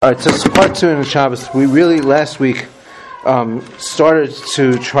All right, so it's part two in Shabbos. We really, last week, started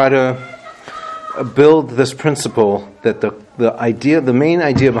to try to build this principle that the main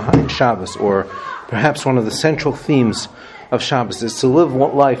idea behind Shabbos, or perhaps one of the central themes of Shabbos, is to live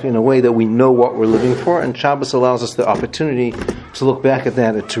life in a way that we know what we're living for, and Shabbos allows us the opportunity to look back at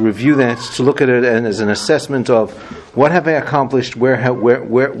that, to review that, to look at it as an assessment of what have I accomplished, where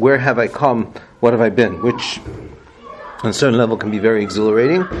have I come, what have I been, which on a certain level can be very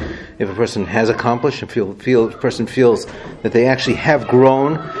exhilarating if a person has accomplished and a person feels that they actually have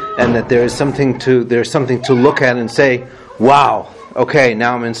grown and that there's something to look at and say, wow, okay,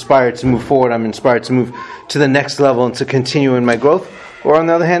 now I'm inspired to move forward, I'm inspired to move to the next level and to continue in my growth. Or on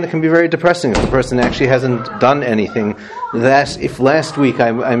the other hand, it can be very depressing if the person actually hasn't done anything. If last week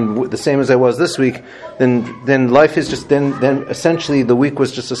I'm the same as I was this week, then life is just then essentially the week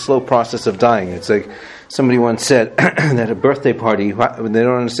was just a slow process of dying. It's like somebody once said that a birthday party, they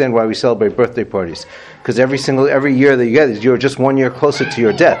don't understand why we celebrate birthday parties, because every year that you get, you're just 1 year closer to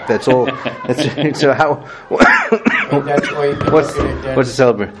your death. That's all. So how? That's why you what's to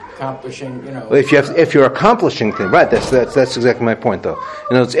celebrate? Accomplishing, If you're accomplishing things, right? That's exactly my point, though.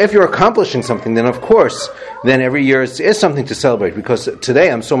 In other words, if you're accomplishing something, then of course, then every year is something to celebrate. Because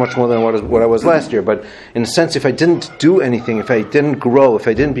today I'm so much more than what I was last year. But in a sense, if I didn't do anything, if I didn't grow, if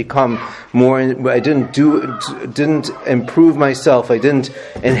I didn't become more, I didn't improve myself, I didn't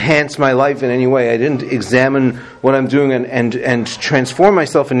enhance my life in any way, I didn't examine what I'm doing and transform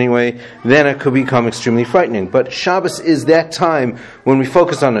myself in any way, then it could become extremely frightening. But Shabbos is that time when we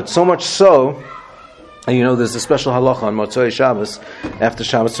focus on it. So much so, and there's a special halacha on Motzei Shabbos, after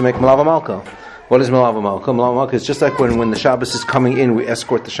Shabbos, to make Melava Malka. What is Melava Malka? Melava Malka is just like when the Shabbos is coming in, we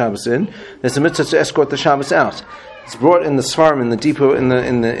escort the Shabbos in. There's a mitzvah to escort the Shabbos out. It's brought in the Svarim, in the deeper, in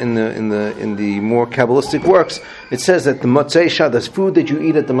the more Kabbalistic works. It says that the Motzei Shabbos, the food that you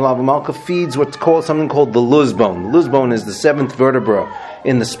eat at the Melava Malka, feeds something called the luz bone. The luz bone is the seventh vertebra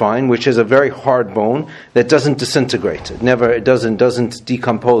in the spine, which is a very hard bone that doesn't disintegrate. It doesn't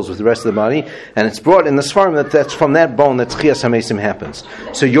decompose with the rest of the body, and it's brought in the Svarim that's from that bone that Tchias HaMesim happens.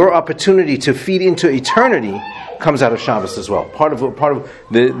 So your opportunity to feed into eternity comes out of Shabbos as well. Part of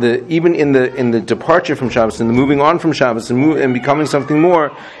the even in the departure from Shabbos and the moving on from Shabbos and becoming something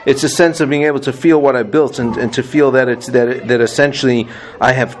more, it's a sense of being able to feel what I built and to feel that that essentially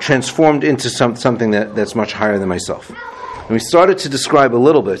I have transformed into something that's much higher than myself. And we started to describe a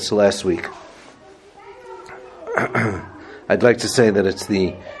little bit last week. I'd like to say that it's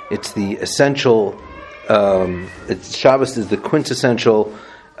the essential. Shabbos is the quintessential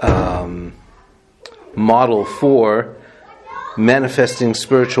model for manifesting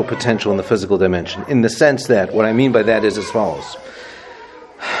spiritual potential in the physical dimension. In the sense that what I mean by that is as follows: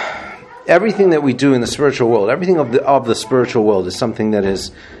 everything that we do in the spiritual world, everything of the spiritual world, is something that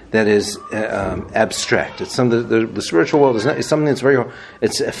is abstract. It's something. The spiritual world is something that's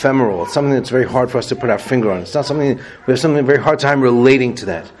it's ephemeral. It's something that's very hard for us to put our finger on. It's not something we have a very hard time relating to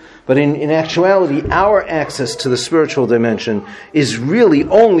that. But in actuality, our access to the spiritual dimension is really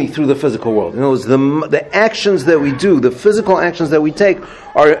only through the physical world. In other words, the actions that we do, the physical actions that we take,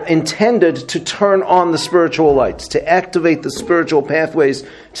 are intended to turn on the spiritual lights, to activate the spiritual pathways,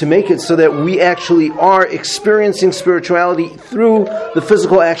 to make it so that we actually are experiencing spirituality through the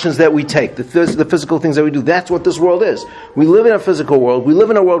physical actions that we take, the physical things that we do. That's what this world is. We live in a physical world. We live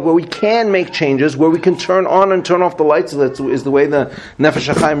in a world where we can make changes, where we can turn on and turn off the lights. That is the way the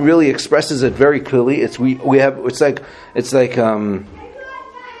Nefesh HaChaim really expresses it very clearly. It's like we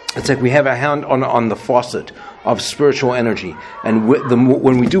have a hand on the faucet of spiritual energy, and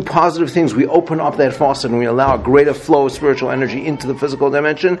when we do positive things, we open up that faucet and we allow a greater flow of spiritual energy into the physical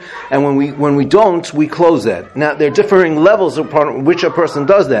dimension. And when we don't, we close that. Now, there are differing levels upon which a person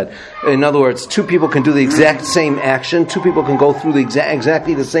does that. In other words, two people can do the exact same action. Two people can go through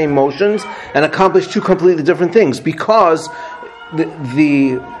exactly the same motions and accomplish two completely different things, because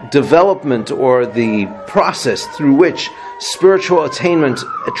the development or the process through which spiritual attainment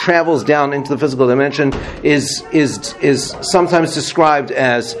travels down into the physical dimension is sometimes described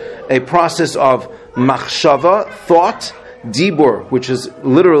as a process of machshava, thought, dibur, which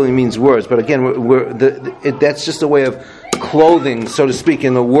literally means words, but again, that's just a way of clothing, so to speak,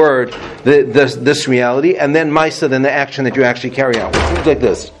 in the word this reality, and then maisa, then the action that you actually carry out. It seems like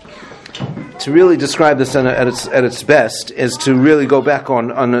this. To really describe this at its best is to really go back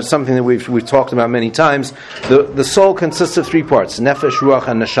on something that we've talked about many times. The soul consists of three parts: nefesh, ruach,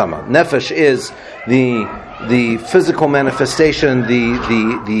 and neshama. Nefesh is the the physical manifestation, the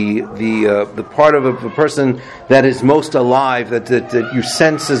part of a person that is most alive, that you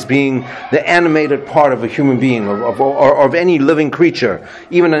sense as being the animated part of a human being, or of any living creature.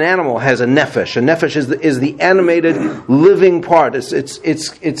 Even an animal has a nefesh. A nefesh is the animated, living part. It's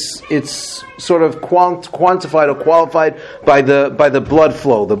sort of quantified or qualified by the blood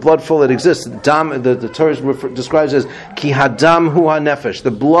flow. The blood flow that exists. Dam, the Torah describes as ki hadam hu ha-nefesh.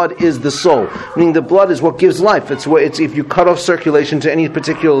 The blood is the soul. Meaning the blood is what gives life. It's if you cut off circulation to any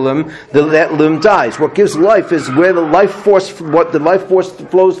particular limb, that limb dies. What gives life is where the life force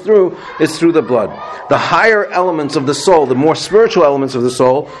flows through is through the blood. The higher elements of the soul, the more spiritual elements of the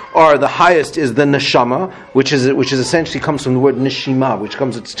soul, are the highest is the neshama, which is essentially comes from the word neshima, which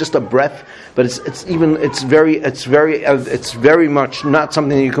comes, it's just a breath, but it's very much not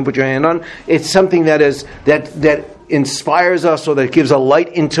something that you can put your hand on. It's something that inspires us, or that gives a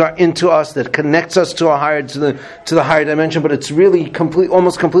light into us, that connects us to the higher dimension. But it's really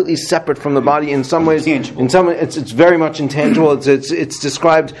almost completely separate from the body in some ways. In some ways, it's very much intangible. It's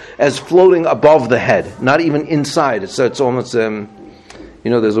described as floating above the head, not even inside. So it's almost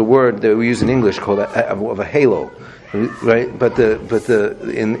there's a word that we use in English called of a halo. Right, but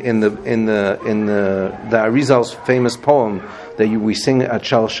in the Arizal's famous poem that we sing at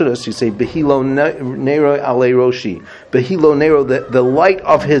Shal Shudas, you say Behilo Nero Ale Roshi. Behilo Nero, the light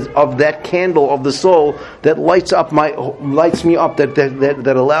of that candle of the soul that lights me up,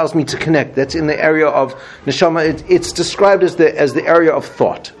 that allows me to connect. That's in the area of neshama. It's described as the area of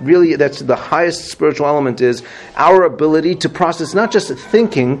thought. Really, that's the highest spiritual element, is our ability to process not just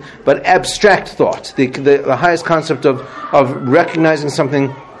thinking but abstract thought. The highest concept of recognizing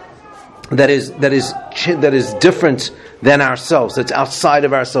something that is different than ourselves, that's outside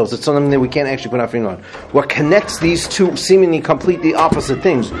of ourselves, it's something that we can't actually put our finger on. What connects these two seemingly completely opposite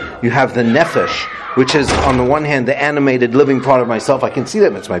things? You have the nefesh, which is on the one hand the animated living part of myself. I can see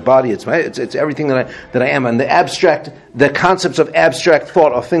that it's my body, it's everything that I am. And the concepts of abstract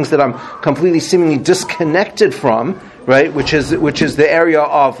thought are things that I'm completely seemingly disconnected from, right? Which is the area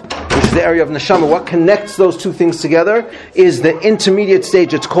of neshama. What connects those two things together is the intermediate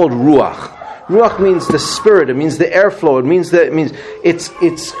stage. It's called ruach. Ruach means the spirit. It means the airflow. It means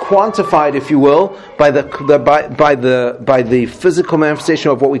it's quantified, if you will, by the physical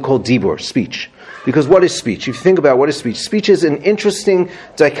manifestation of what we call dibur, speech. Because what is speech? If you think about what is speech, speech is an interesting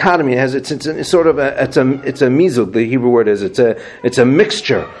dichotomy. It's a mizug. The Hebrew word is it's a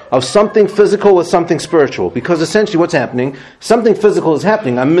mixture of something physical with something spiritual. Because essentially, what's happening? Something physical is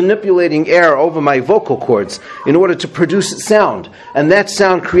happening. I'm manipulating air over my vocal cords in order to produce sound, and that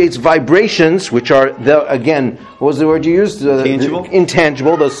sound creates vibrations, which are what was the word you used?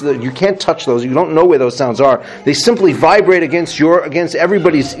 Intangible. Those you can't touch those. You don't know where those sounds are. They simply vibrate against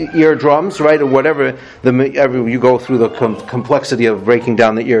everybody's eardrums, right, or whatever. You go through the complexity of breaking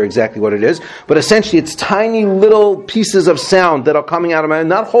down the ear, exactly what it is. But essentially, it's tiny little pieces of sound that are coming out of my mouth,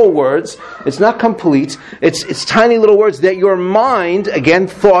 not whole words. It's not complete. It's tiny little words that your mind, again,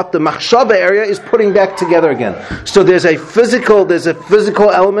 thought, the machshava area, is putting back together again. So there's a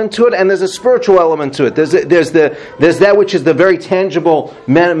physical element to it, and there's a spiritual element to it. There's that which is the very tangible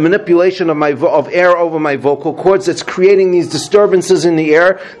manipulation of air over my vocal cords that's creating these disturbances in the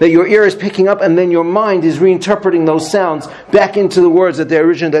air that your ear is picking up, and then your mind is reinterpreting those sounds back into the words that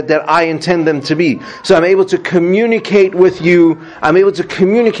that I intend them to be. So I'm able to communicate with you.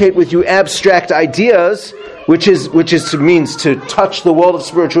 Abstract ideas, which means to touch the world of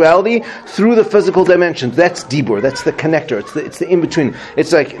spirituality through the physical dimensions. That's dibur. That's the connector. It's the in between.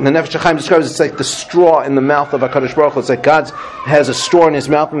 It's like the Nefesh HaChaim describes. It's like the straw in the mouth of HaKadosh Baruch Hu. It's like God has a straw in His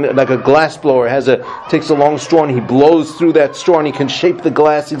mouth, like a glass blower takes a long straw and He blows through that straw, and He can shape the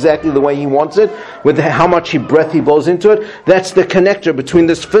glass exactly the way He wants it with how much breath He blows into it. That's the connector between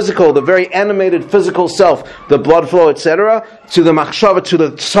this physical, the very animated physical self, the blood flow, etc., to the machshava,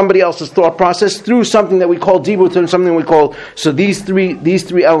 to somebody else's thought process through something that we call dibur, and something we call. So these three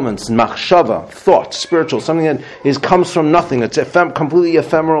elements: machshava, thought, spiritual, something that comes from nothing. It's completely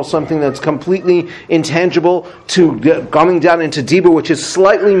ephemeral, something that's completely intangible, to coming down into dibur, which is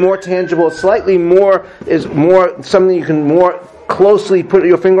slightly more tangible, something you can more closely put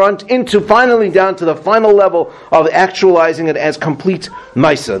your finger on, into finally down to the final level of actualizing it as complete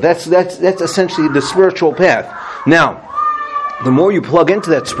maisa. That's essentially the spiritual path. Now, the more you plug into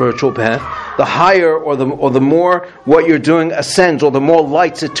that spiritual path, the higher or the more what you're doing ascends, or the more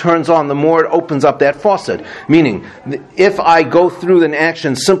lights it turns on, the more it opens up that faucet. Meaning, if I go through an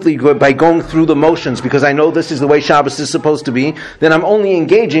action simply by going through the motions because I know this is the way Shabbos is supposed to be, then I'm only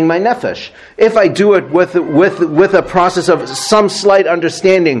engaging my nefesh. If I do it with a process of some slight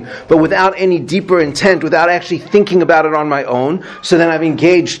understanding, but without any deeper intent, without actually thinking about it on my own, so then I've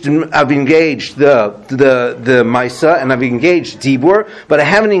engaged the Maisa, and I've engaged Dibur, but I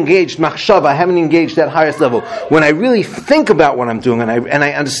haven't engaged Machshava, I haven't engaged that highest level. When I really think about what I'm doing, and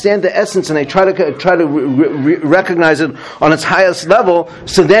I understand the essence, and I try to recognize it on its highest level,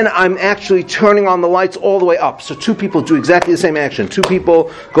 so then I'm actually turning on the lights all the way up. So two people do exactly the same action. Two people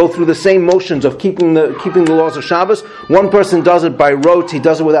go through the same motions of keeping the laws of Shabbos. One person does it by rote, he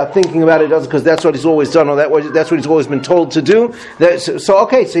does it without thinking about it, he does it because that's what he's always done, or that's what he's always been told to do. So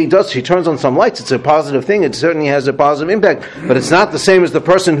he turns on some lights. It's a positive thing. It certainly has a positive impact, but it's not the same as the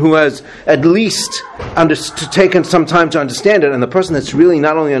person who has at least taken some time to understand it, and the person that's really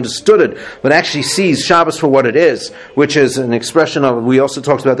not only understood it, but actually sees Shabbos for what it is, which is an expression of, we also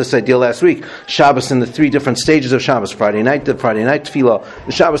talked about this idea last week, Shabbos in the three different stages of Shabbos: Friday night, the Friday night tefillah,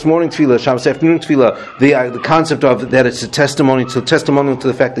 the Shabbos morning tefillah, Shabbos afternoon tefillah, the concept of that it's a testimony to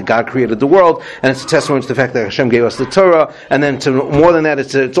the fact that God created the world, and it's a testimony to the fact that Hashem gave us the Torah, and then to more than that,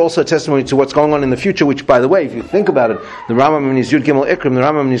 it's also a testimony to what's going on in the future, which, by the way, if you think about it, the Rambam in his Yud Gimel Ikrim, the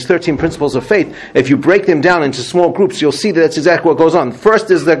Rambam in his 13 Principles of Faith, if you break them down into small groups, you'll see that that's exactly what goes on.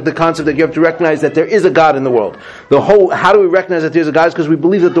 First is the concept that you have to recognize that there is a God in the world. How do we recognize that there's a God? Is because we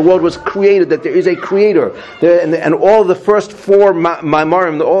believe that the world was created, that there is a creator. And all of the first four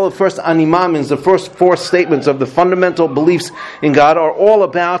Maimarim, all the first Animamins, the first four statements of the fundamental beliefs in God are all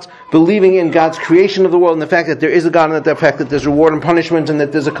about believing in God's creation of the world, and the fact that there is a God, and the fact that there's reward and punishment, and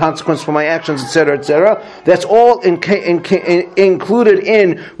that there's a consequence for my actions, etc., etc. That's all included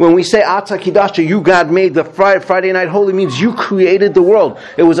in when we say Ata Kidasha, you God made the Friday night holy, means you created the world.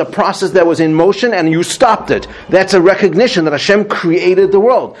 It was a process that was in motion, and you stopped it. That's a recognition that Hashem created the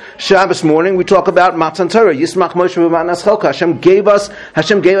world. Shabbos morning, we talk about Matan Torah, Yismach Moshe v'Manas Chelka. Hashem gave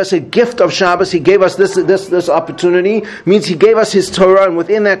us a gift of Shabbos. He gave us this opportunity. Means He gave us His Torah, and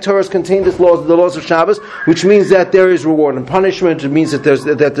within that Torah is contained the laws of Shabbos, which means that there is reward and punishment. It means that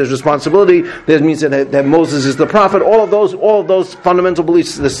there's responsibility. It means that Moses is the prophet. All of those fundamental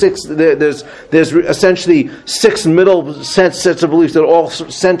beliefs. There's essentially six middle sets of beliefs that all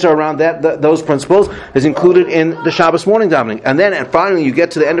center around those principles is included in the Shabbos morning davening. And finally you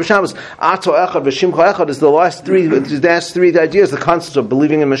get to the end of Shabbos. Ato Echad v'Shimcha Echad is the last three ideas. The concept of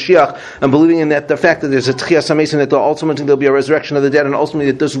believing in Mashiach and believing in the fact that there's a Tchias HaMesim, that ultimately there'll be a resurrection of the dead, and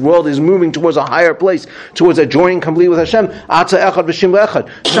ultimately that this world is moving towards a higher place, towards a joining complete with Hashem. Ato Echad v'Shimcha Echad.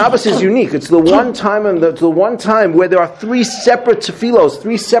 Shabbos is unique. It's the one time where there are three separate tefillos,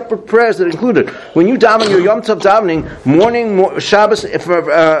 three separate prayers that are included. When you daven your Yom Tov davening, Shabbos,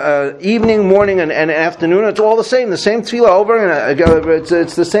 evening, morning, and afternoon, it's all the same tefillah over and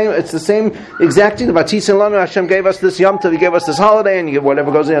it's the same exact thing. Vatisin Lanu, Hashem gave us this Yom Tov, He gave us this holiday, and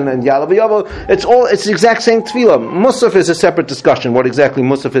whatever goes in, and Yalav Yavo, it's the exact same tefillah. Musaf is a separate discussion. What exactly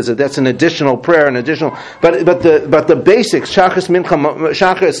Musaf is? That's an additional prayer, but the basics, Shachris,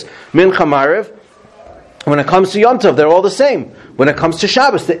 Mincha, Maariv. When it comes to Yom Tov, they're all the same. When it comes to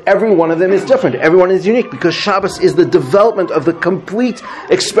Shabbos, every one of them is different. Everyone is unique because Shabbos is the development of the complete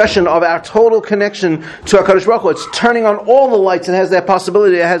expression of our total connection to HaKadosh Baruch Hu. It's turning on all the lights and has that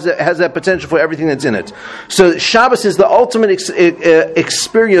possibility, it has that potential for everything that's in it. So Shabbos is the ultimate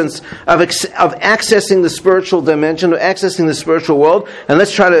experience of accessing the spiritual dimension, of accessing the spiritual world. And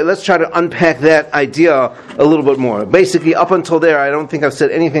let's try to unpack that idea a little bit more. Basically, up until there, I don't think I've said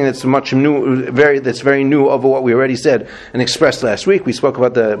anything that's much new, that's very new over what we already said and expressed last week. We spoke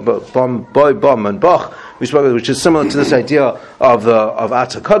about the Bom and Bach. We spoke about, which is similar to this idea of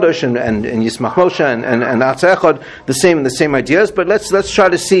Atza Kadosh and Yismach Moshe and Atza Echad, the same ideas. But let's try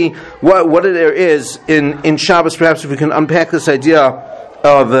to see what there is in Shabbos. Perhaps if we can unpack this idea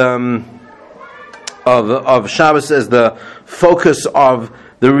of Shabbos as the focus of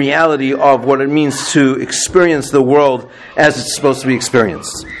the reality of what it means to experience the world as it's supposed to be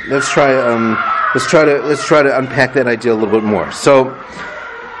experienced. Let's try to unpack that idea a little bit more. So,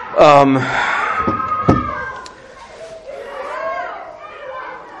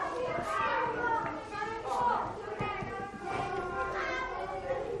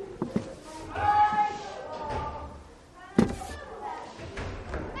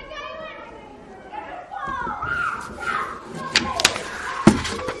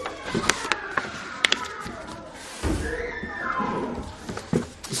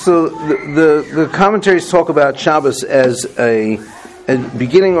 So the commentaries talk about Shabbos as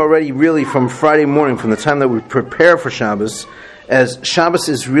beginning already really from Friday morning, from the time that we prepare for Shabbos, as Shabbos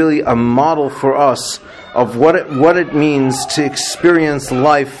is really a model for us of what it means to experience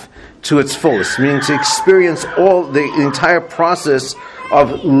life to its fullest, meaning to experience all the entire process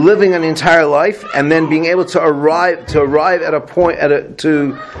of living an entire life, and then being able to arrive at a point,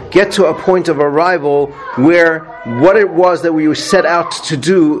 to get to a point of arrival where what it was that we were set out to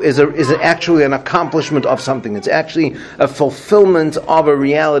do is actually an accomplishment of something. It's actually a fulfillment of a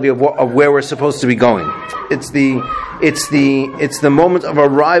reality of where we're supposed to be going. It's the moment of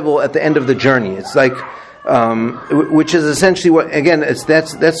arrival at the end of the journey. It's like, which is essentially what, again,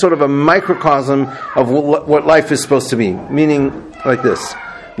 that's sort of a microcosm of what life is supposed to be. Meaning, like this: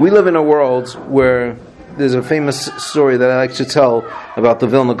 we live in a world where there's a famous story that I like to tell about the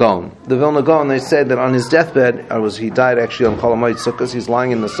Vilna Gaon. The Vilna Gaon, they said that on his deathbed, he died actually on Chol Hamoed Sukkos. He's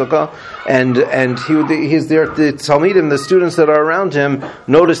lying in the sukkah, and he's there. The Talmidim, the students that are around him,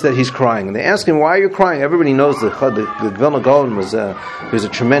 notice that he's crying, and they ask him, "Why are you crying?" Everybody knows the Vilna Gaon was a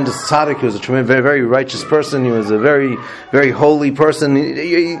tremendous tzaddik. He was a very, very righteous person. He was a very, very holy person.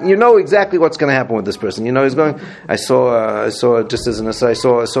 You know exactly what's going to happen with this person. You know he's going. I saw just as an aside,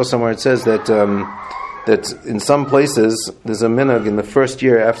 I saw somewhere it says that in some places there's a minhag in the first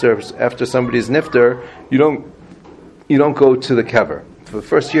year after somebody's nifter, you don't go to the kever. For the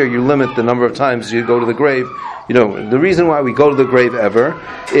first year, you limit the number of times you go to the grave. You know, the reason why we go to the grave ever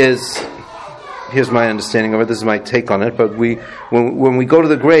is, here's my understanding of it, this is my take on it, but when we go to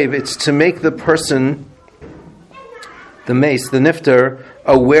the grave, it's to make the person, the mace, the nifter,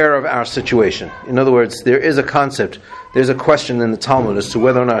 aware of our situation. In other words, there is a concept, there's a question in the Talmud as to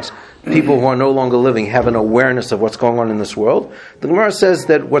whether or not people who are no longer living have an awareness of what's going on in this world. The Gemara says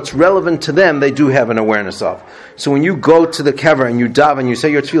that what's relevant to them, they do have an awareness of. So when you go to the kever and you daven, you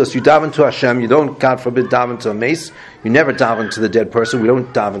say your tefillos, you daven to Hashem, you don't, God forbid, daven to a mace, you never daven to the dead person, we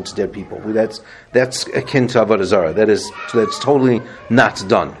don't daven to dead people. That's akin to Avodah Zarah. That's totally not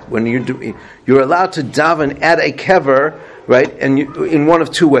done. When you're allowed to daven at a kever, right? And in one of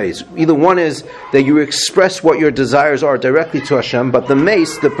two ways. Either one is that you express what your desires are directly to Hashem, but the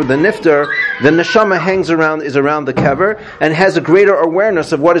mace, the nifter, the neshama is around the kever and has a greater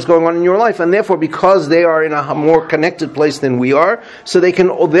awareness of what is going on in your life, and therefore, because they are in a more connected place than we are, so they can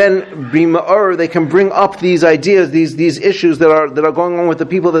then be ma'or, they can bring up these ideas, these issues that are going on with the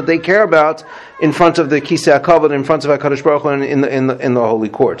people that they care about in front of the Kisei HaKavod, in front of HaKadosh Baruch Hu, and in the Holy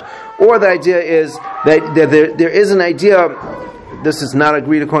Court. Or the idea is that there is an idea, this is not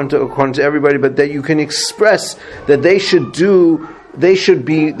agreed according to everybody, but that you can express that they should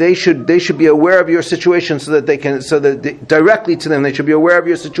be aware of your situation directly to them, they should be aware of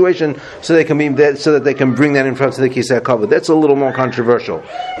your situation so that they can bring that in front of the Kisei HaKavod. That's a little more controversial.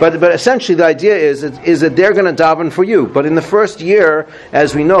 But essentially the idea is that they're going to daven for you. But in the first year,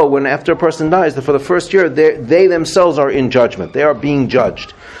 as we know, when after a person dies, for the first year, they themselves are in judgment. They are being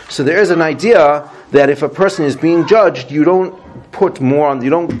judged. So there is an idea that if a person is being judged, you don't put more on,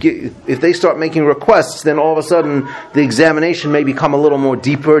 if they start making requests, then all of a sudden the examination may become a little more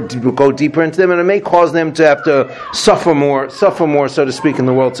go deeper into them, and it may cause them to have to suffer more, so to speak, in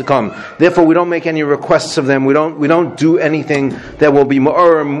the world to come. Therefore, we don't make any requests of them. We don't do anything that will be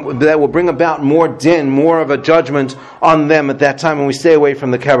more, that will bring about more din, more of a judgment on them at that time, and we stay away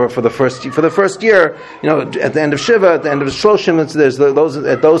from the kever for the first year. You know, at the end of Shiva, at the end of Shloshim,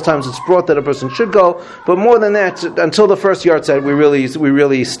 at those times it's brought that a person should go, but more than that, until the first yahrzeit, we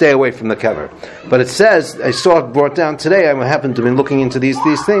really stay away from the kever. But it says, I saw it brought down today, I happened to be looking into these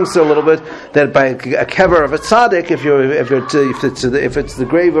things a little bit, that by a kever of a tzaddik, if it's the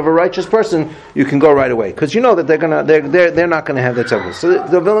grave of a righteous person, you can go right away, because you know that they're not going to have that tzedakah. So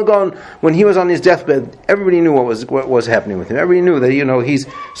the Vilna Gaon, when he was on his deathbed, everybody knew what was happening with him. Everybody knew that he's.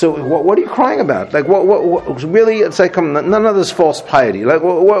 So what are you crying about? Like what really? It's like none of this false piety. Like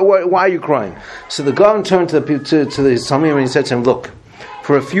why are you crying? So the Gaon turned to the Talmidim and he said to him, look,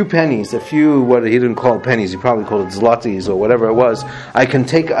 for a few pennies, what he didn't call pennies, he probably called it zlatis or whatever it was, I can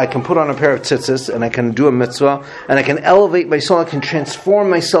put on a pair of tzitzis and I can do a mitzvah and I can elevate my soul, I can transform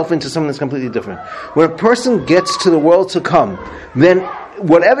myself into something that's completely different. When a person gets to the world to come, then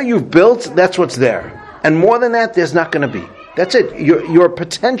whatever you've built, that's what's there. And more than that, there's not going to be. That's it. Your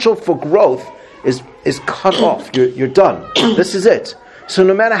potential for growth is cut off. You're done. This is it. So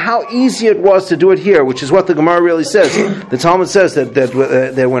no matter how easy it was to do it here, which is what the Gemara really says, the Talmud says that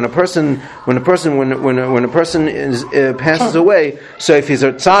when a person passes away, so if he's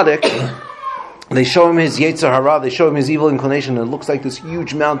a tzaddik, They show him his Yetzer Hara, they show him his evil inclination, and it looks like this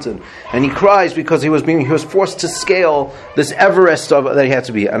huge mountain. And he cries because he was forced to scale this Everest that he had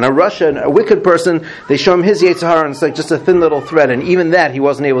to be. And a wicked person, they show him his Yetzer Hara, and it's like just a thin little thread, and even that he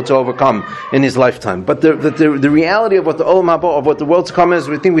wasn't able to overcome in his lifetime. But the reality of what the Olam Haba, of what the world to come is,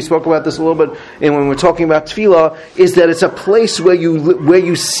 we think we spoke about this a little bit when we're talking about Tefillah, is that it's a place where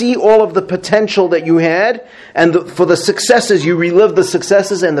you see all of the potential that you had, and for the successes, you relive the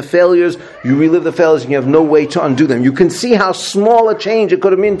successes, and the failures, you relive the failures, and you have no way to undo them. You can see how small a change it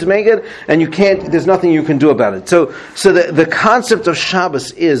could have been to make it, and you can't. There's nothing you can do about it. So the concept of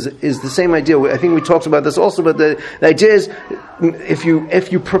Shabbos is the same idea. I think we talked about this also, but the idea is if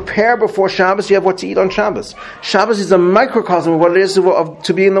you prepare before Shabbos, you have what to eat on Shabbos. Shabbos is a microcosm of what it is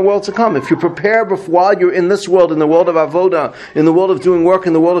to be in the world to come. If you prepare while you're in this world, in the world of avoda, in the world of doing work,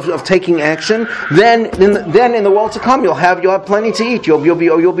 in the world of taking action, then in the world to come you'll have plenty to eat. You'll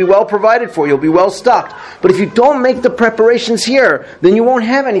be well provided for. You'll be well stocked. But if you don't make the preparations here, then you won't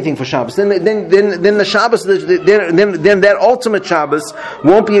have anything for Shabbos. Then the Shabbos, then that ultimate Shabbos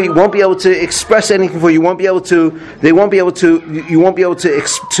won't be able to express anything for you. You won't be able to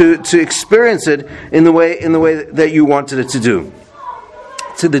experience it in the way that you wanted it to do.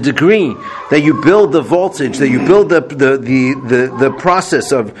 To the degree that you build the voltage, that you build the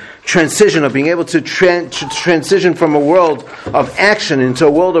process of transition, of being able to transition from a world of action into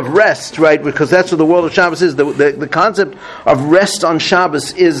a world of rest, right? Because that's what the world of Shabbos is. The concept of rest on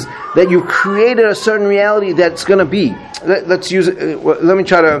Shabbos is that you created a certain reality that's going to be. Let's use it. Let me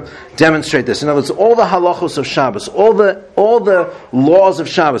try to demonstrate this. In other words, all the halachos of Shabbos, all the laws of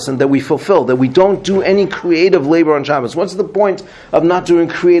Shabbos, and that we fulfill, that we don't do any creative labor on Shabbos. What's the point of not doing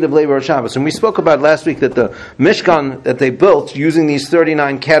creative labor on Shabbos? And we spoke about last week that the Mishkan that they built using these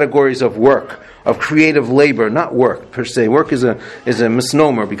 39 categories of work, of creative labor, not work per se. Work is a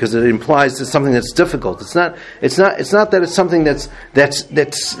misnomer because it implies it's something that's difficult. It's not that it's something that's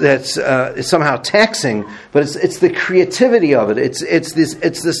somehow taxing, but it's the creativity of it. It's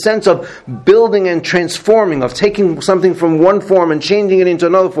the sense of building and transforming, of taking something from one form and changing it into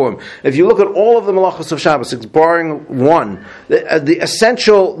another form. If you look at all of the malachos of Shabbos, barring one, the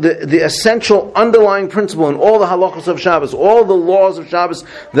essential underlying principle in all the halachos of Shabbos, all the laws of Shabbos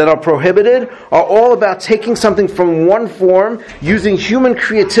that are prohibited, are all about taking something from one form, using human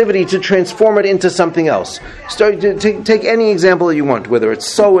creativity to transform it into something else. Take any example that you want, whether it's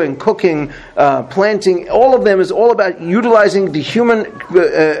sewing, cooking, planting. All of them is all about utilizing the human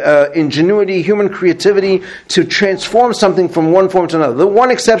ingenuity, human creativity to transform something from one form to another. The one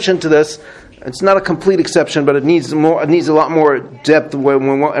exception to this, it's not a complete exception, but it needs a lot more depth, and we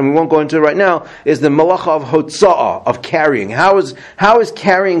won't go into it right now, is the malacha of hotza'ah, of carrying. How is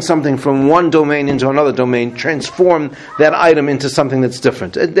carrying something from one domain into another domain transform that item into something that's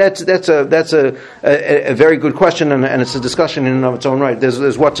different? That's a very good question, and it's a discussion in and of its own right.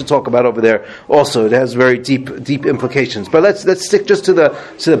 There's what to talk about over there also. It has very deep implications. But let's stick just to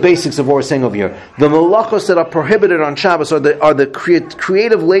the basics of what we're saying over here. The malachos that are prohibited on Shabbos are the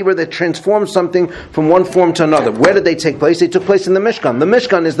creative labor that transforms something from one form to another. Where did they take place? They took place in the Mishkan. The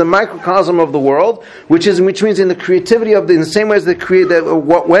Mishkan is the microcosm of the world, which means in the creativity in the same way as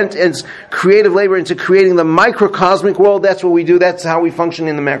what went as creative labor into creating the microcosmic world. That's what we do. That's how we function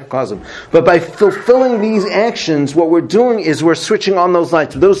in the macrocosm. But by fulfilling these actions, what we're doing is we're switching on those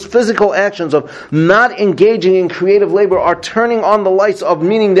lights. Those physical actions of not engaging in creative labor are turning on the lights of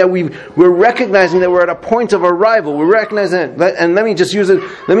meaning that we're recognizing that we're at a point of arrival. We're recognizing it. And let me just use it.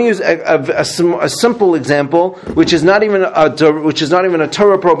 Let me use a simple example, which is not even a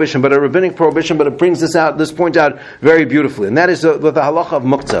Torah prohibition, but a rabbinic prohibition. But it brings this point out very beautifully, and that is with the halacha of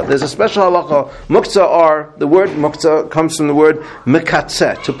muktzah. There's a special halacha. Muktzah the word muktzah comes from the word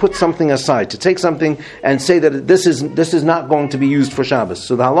mekatzeh, to put something aside, to take something and say that this is not going to be used for Shabbos.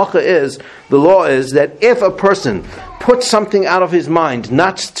 So the law is that if a person puts something out of his mind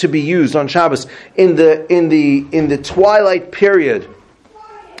not to be used on Shabbos in the twilight period,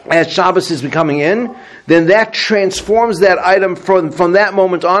 as Shabbos is becoming in, then that transforms that item from that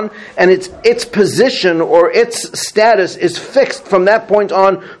moment on, and its position or its status is fixed from that point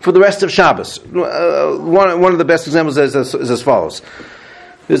on for the rest of Shabbos. One of the best examples is as follows.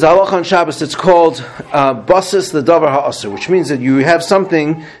 There's a halacha on Shabbos that's called basis the davar ha'asur, which means that you have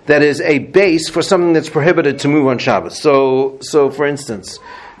something that is a base for something that's prohibited to move on Shabbos. So for instance,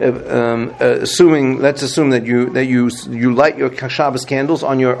 let's assume that you light your Shabbos candles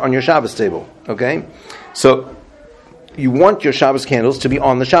on your Shabbos table. Okay, so you want your Shabbos candles to be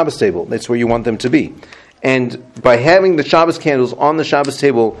on the Shabbos table. That's where you want them to be. And by having the Shabbos candles on the Shabbos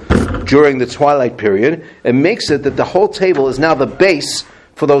table during the twilight period, it makes it that the whole table is now the base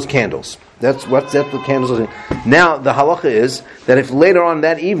for those candles. That's what candles are doing. Now the halacha is that if later on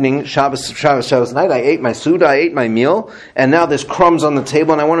that evening, Shabbos night, I ate my suda, I ate my meal, and now there's crumbs on the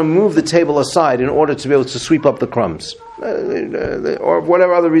table, and I want to move the table aside in order to be able to sweep up the crumbs, or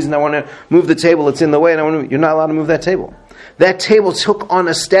whatever other reason I want to move the table that's in the way, and you're not allowed to move that table. That table took on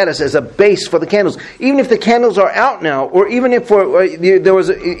a status as a base for the candles. Even if the candles are out now, or even if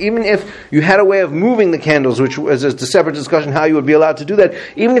even if you had a way of moving the candles, which is a separate discussion how you would be allowed to do that.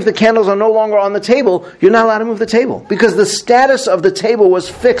 Even if the candles are no longer on the table, you're not allowed to move the table because the status of the table was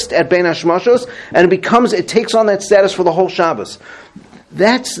fixed at Bein Hashmashos, and it takes on that status for the whole Shabbos.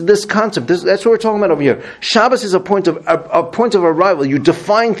 That's this concept. That's what we're talking about over here. Shabbos is a point of arrival. You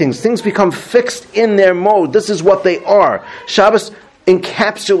define things. Things become fixed in their mode. This is what they are. Shabbos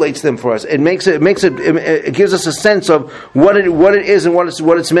encapsulates them for us. It gives us a sense of what it is and what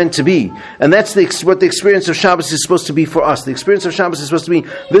it's meant to be. And that's what the experience of Shabbos is supposed to be for us. The experience of Shabbos is supposed to be,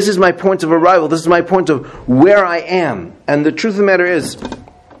 this is my point of arrival. This is my point of where I am. And the truth of the matter is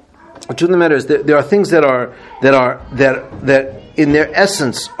that there are things that in their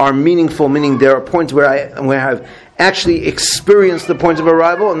essence are meaningful, meaning there are points where I've actually experienced the point of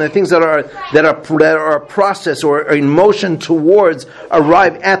arrival, and there are things that are a process or in motion towards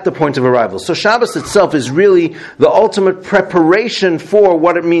arrive at the point of arrival. So Shabbos itself is really the ultimate preparation for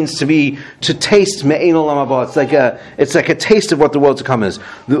what it means to taste Me'ein Olam Haba. It's like a taste of what the world to come is.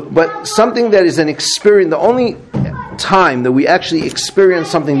 But something that is an experience, the only time that we actually experience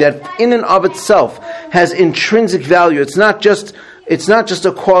something that in and of itself has intrinsic value. It's not just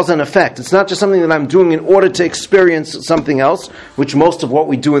a cause and effect. It's not just something that I'm doing in order to experience something else, which most of what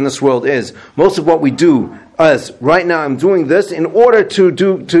we do in this world is. Most of what we do is, right now I'm doing this in order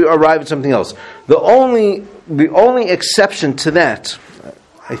to arrive at something else. The only exception to that,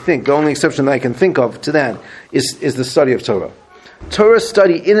 I think, the only exception that I can think of to that is the study of Torah. Torah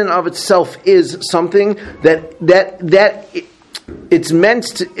study in and of itself is something that it's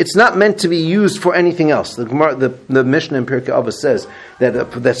not meant to be used for anything else. The Mishnah in Pirkei Avos says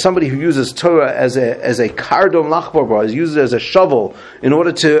that somebody who uses Torah as a kardom lachbor, uses it as a shovel in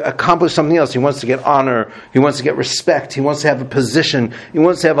order to accomplish something else. He wants to get honor. He wants to get respect. He wants to have a position. He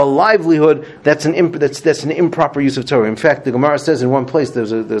wants to have a livelihood. That's an improper use of Torah. In fact, the Gemara says in one place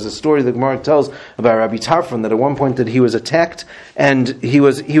there's a story the Gemara tells about Rabbi Tarfon that at one point that he was attacked, and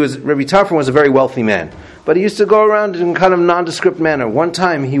Rabbi Tarfon was a very wealthy man. But he used to go around in kind of nondescript manner. One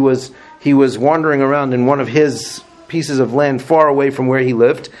time he was wandering around in one of his pieces of land far away from where he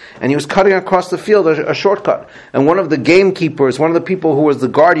lived, and he was cutting across the field a shortcut. And one of the gamekeepers, one of the people who was the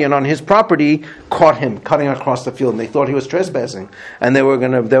guardian on his property, caught him cutting across the field, and they thought he was trespassing. And they were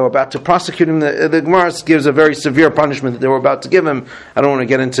about to prosecute him. The Gemara gives a very severe punishment that they were about to give him. I don't want to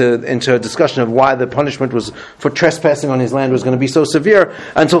get into a discussion of why the punishment was for trespassing on his land was going to be so severe,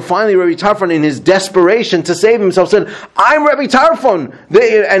 until finally Rabbi Tarfon, in his desperation to save himself, said, "I'm Rabbi Tarfon."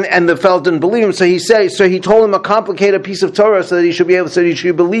 And the fellow didn't believe him, so he told him a complicated piece of Torah so that he should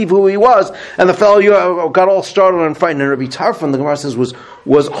believe who he was. And the fellow got all startled and frightened. And Rabbi Tarfon, the Gemara says,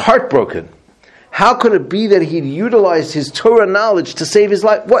 was heartbroken. How could it be that he'd utilized his Torah knowledge to save his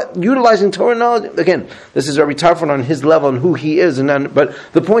life? What? Utilizing Torah knowledge? Again, this is Rabbi Tarfon on his level and who he is. But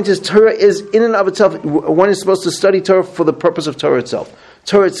the point is, Torah is in and of itself, one is supposed to study Torah for the purpose of Torah itself.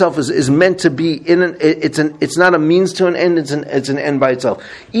 Torah itself is meant to be it's not a means to an end, it's an end by itself.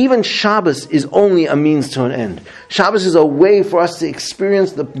 Even Shabbos is only a means to an end. Shabbos is a way for us to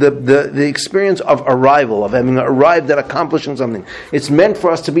experience the experience of arrival, of having arrived at accomplishing something. It's meant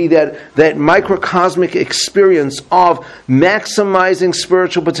for us to be that microcosmic experience of maximizing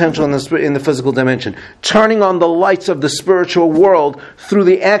spiritual potential in the physical dimension, turning on the lights of the spiritual world through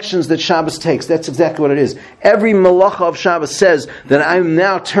the actions that Shabbos takes. That's exactly what it is. Every malacha of Shabbos says that I am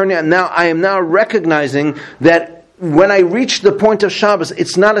now recognizing that when I reach the point of Shabbos,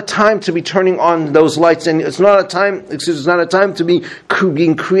 it's not a time to be turning on those lights, and it's not a time to be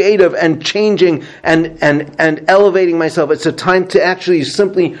being creative and changing and elevating myself. It's a time to actually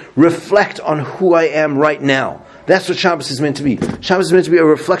simply reflect on who I am right now. That's what Shabbos is meant to be. Shabbos is meant to be a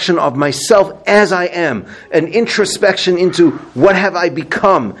reflection of myself as I am, an introspection into what have I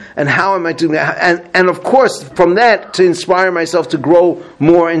become and how am I doing that, and of course from that to inspire myself to grow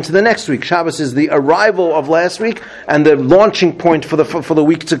more into the next week. Shabbos is the arrival of last week and the launching point for the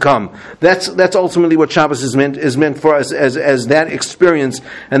week to come. That's ultimately what Shabbos is meant for us as that experience,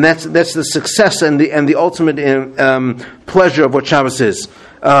 and that's the success and the ultimate pleasure of what Shabbos is.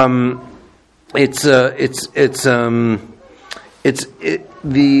 The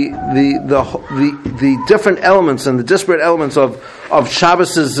different elements and the disparate elements of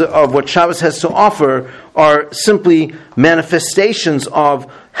Shabbos of what Shabbos has to offer are simply manifestations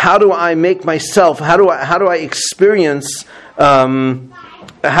of how do I make myself, how do I experience the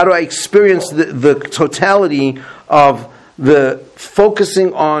totality of the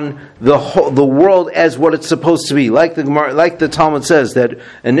focusing on the world as what it's supposed to be. Like the Talmud says, that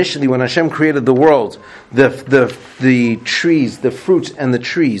initially when Hashem created the world, the trees, the fruit and the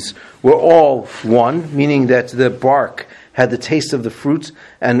trees were all one, meaning that the bark had the taste of the fruit,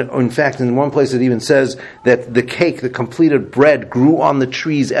 and in fact in one place it even says that the cake, the completed bread, grew on the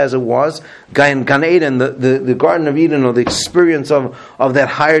trees as it was. Gan Eden, the Garden of Eden, or the experience of that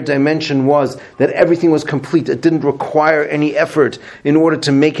higher dimension, was that everything was complete. It didn't require any effort in order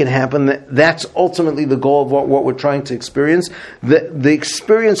to make it happen. That's ultimately the goal of what we're trying to experience. The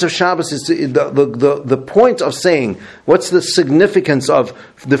experience of Shabbos is the point of saying, what's the significance of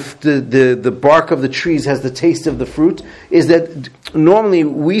the bark of the trees has the taste of the fruit, is that normally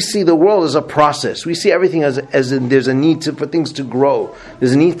we see the world as a process. We see everything as in there's a need for things to grow.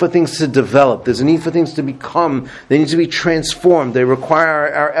 There's a need for things to develop. There's a need for things to become. They need to be transformed. They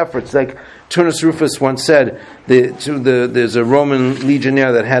require our efforts. Like Turnus Rufus once said, there's a Roman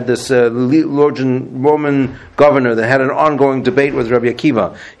legionnaire that had this Roman governor that had an ongoing debate with Rabbi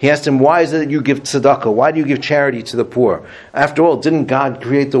Akiva. He asked him, why is it that you give tzedakah? Why do you give charity to the poor? After all, didn't God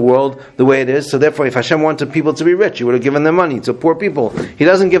create the world the way it is? So therefore, if Hashem wanted people to be rich, He would have given them money. To poor people, He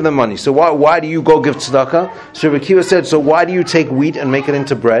doesn't give them money. So why do you go give tzedakah? So Rabbi Akiva said, so why do you take wheat and make it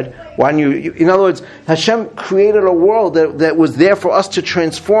into bread? Why do you in other words, Hashem created a world that was there for us to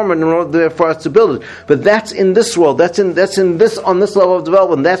transform and there for us to build it. But that's in this world. That's on this level of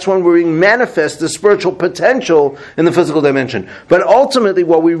development. That's when we manifest the spiritual potential in the physical dimension. But ultimately,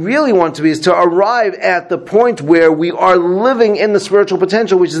 what we really want to be is to arrive at the point where we are living in the spiritual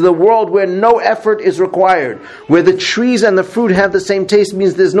potential, which is the world where no effort is required, where the trees and the fruit have the same taste,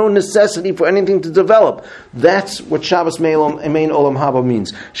 means there's no necessity for anything to develop. That's what Shabbos Mein Olam Haba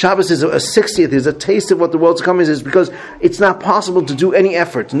means. Shabbos is a 60th, is a taste of what the world to come is because it's not possible to do any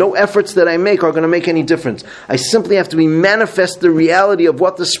effort. No efforts that I make are going to make any difference. I simply have to manifest the reality of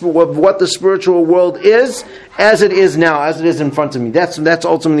what the spiritual world is as it is now, as it is in front of me. That's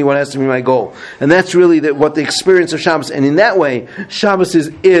ultimately what has to be my goal. And that's really what the experience of Shabbos. And in that way, Shabbos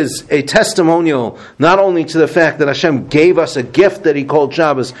is a testimonial not only to the fact that Hashem gave us a gift that He called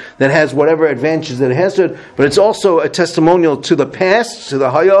Shabbos that has whatever advantages that it has to it, but it's also a testimonial to the past, to the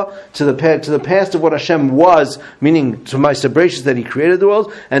Haya, to the past of what Hashem was, meaning to my celebrations that He created the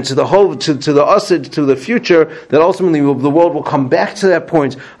world, and to the whole, to the Asid, to the future, that ultimately the world will come back to that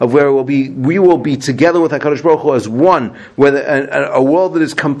point of where we will be together with HaKadosh Baruch Hu as one, where a world that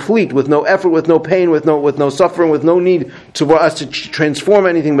is complete, with no effort, with no pain, with no suffering, with no need for us to transform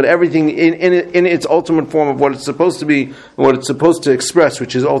anything, but everything in its ultimate form of what it's supposed to be, what it's supposed to express,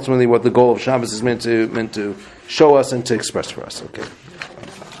 which is ultimately what the goal of Shabbos is meant to show us and to express for us. Okay.